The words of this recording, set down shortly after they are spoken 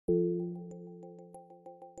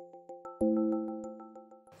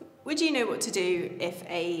Would you know what to do if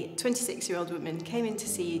a 26-year-old woman came in to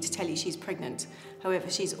see you to tell you she's pregnant? However,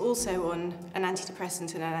 she's also on an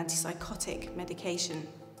antidepressant and an antipsychotic medication.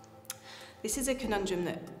 This is a conundrum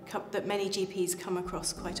that many GPs come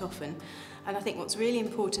across quite often, and I think what's really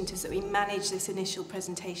important is that we manage this initial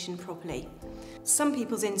presentation properly. Some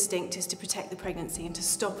people's instinct is to protect the pregnancy and to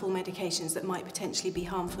stop all medications that might potentially be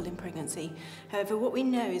harmful in pregnancy. However, what we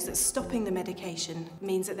know is that stopping the medication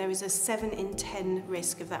means that there is a 7 in 10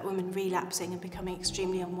 risk of that woman relapsing and becoming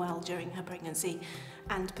extremely unwell during her pregnancy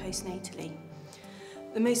and postnatally.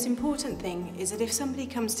 The most important thing is that if somebody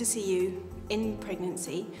comes to see you in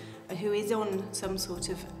pregnancy who is on some sort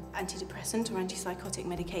of antidepressant or antipsychotic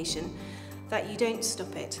medication, that you don't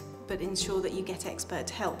stop it, but ensure that you get expert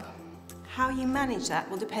help. How you manage that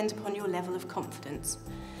will depend upon your level of confidence.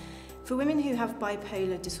 For women who have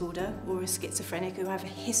bipolar disorder or are schizophrenic, who have a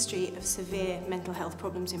history of severe mental health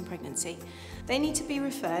problems in pregnancy, they need to be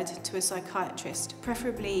referred to a psychiatrist,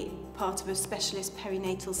 preferably part of a specialist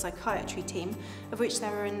perinatal psychiatry team, of which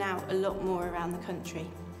there are now a lot more around the country.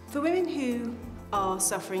 For women who are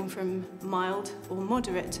suffering from mild or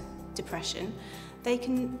moderate depression, they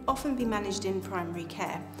can often be managed in primary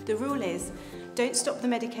care. The rule is, don't stop the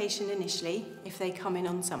medication initially if they come in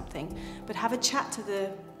on something, but have a chat to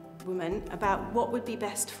the woman about what would be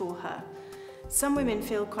best for her. Some women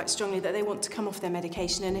feel quite strongly that they want to come off their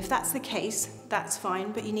medication, and if that's the case, that's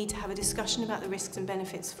fine, but you need to have a discussion about the risks and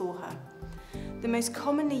benefits for her. The most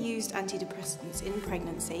commonly used antidepressants in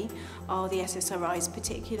pregnancy are the SSRIs,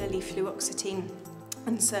 particularly fluoxetine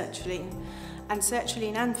and sertraline. And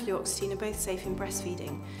sertraline and fluoxetine are both safe in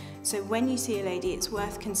breastfeeding. So when you see a lady, it's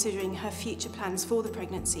worth considering her future plans for the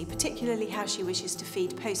pregnancy, particularly how she wishes to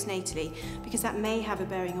feed postnatally, because that may have a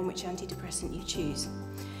bearing on which antidepressant you choose.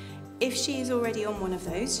 If she is already on one of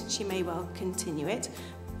those, she may well continue it.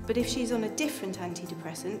 But if she's on a different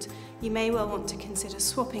antidepressant, you may well want to consider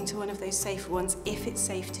swapping to one of those safer ones if it's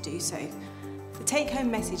safe to do so. The take-home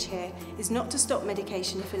message here is not to stop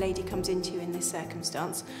medication if a lady comes into you in this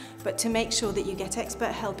circumstance, but to make sure that you get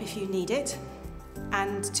expert help if you need it,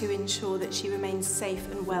 and to ensure that she remains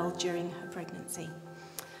safe and well during her pregnancy.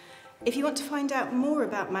 If you want to find out more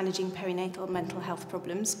about managing perinatal mental health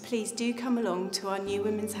problems, please do come along to our new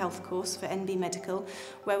Women's Health course for NB Medical,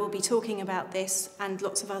 where we'll be talking about this and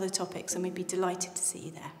lots of other topics, and we'd be delighted to see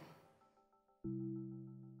you there.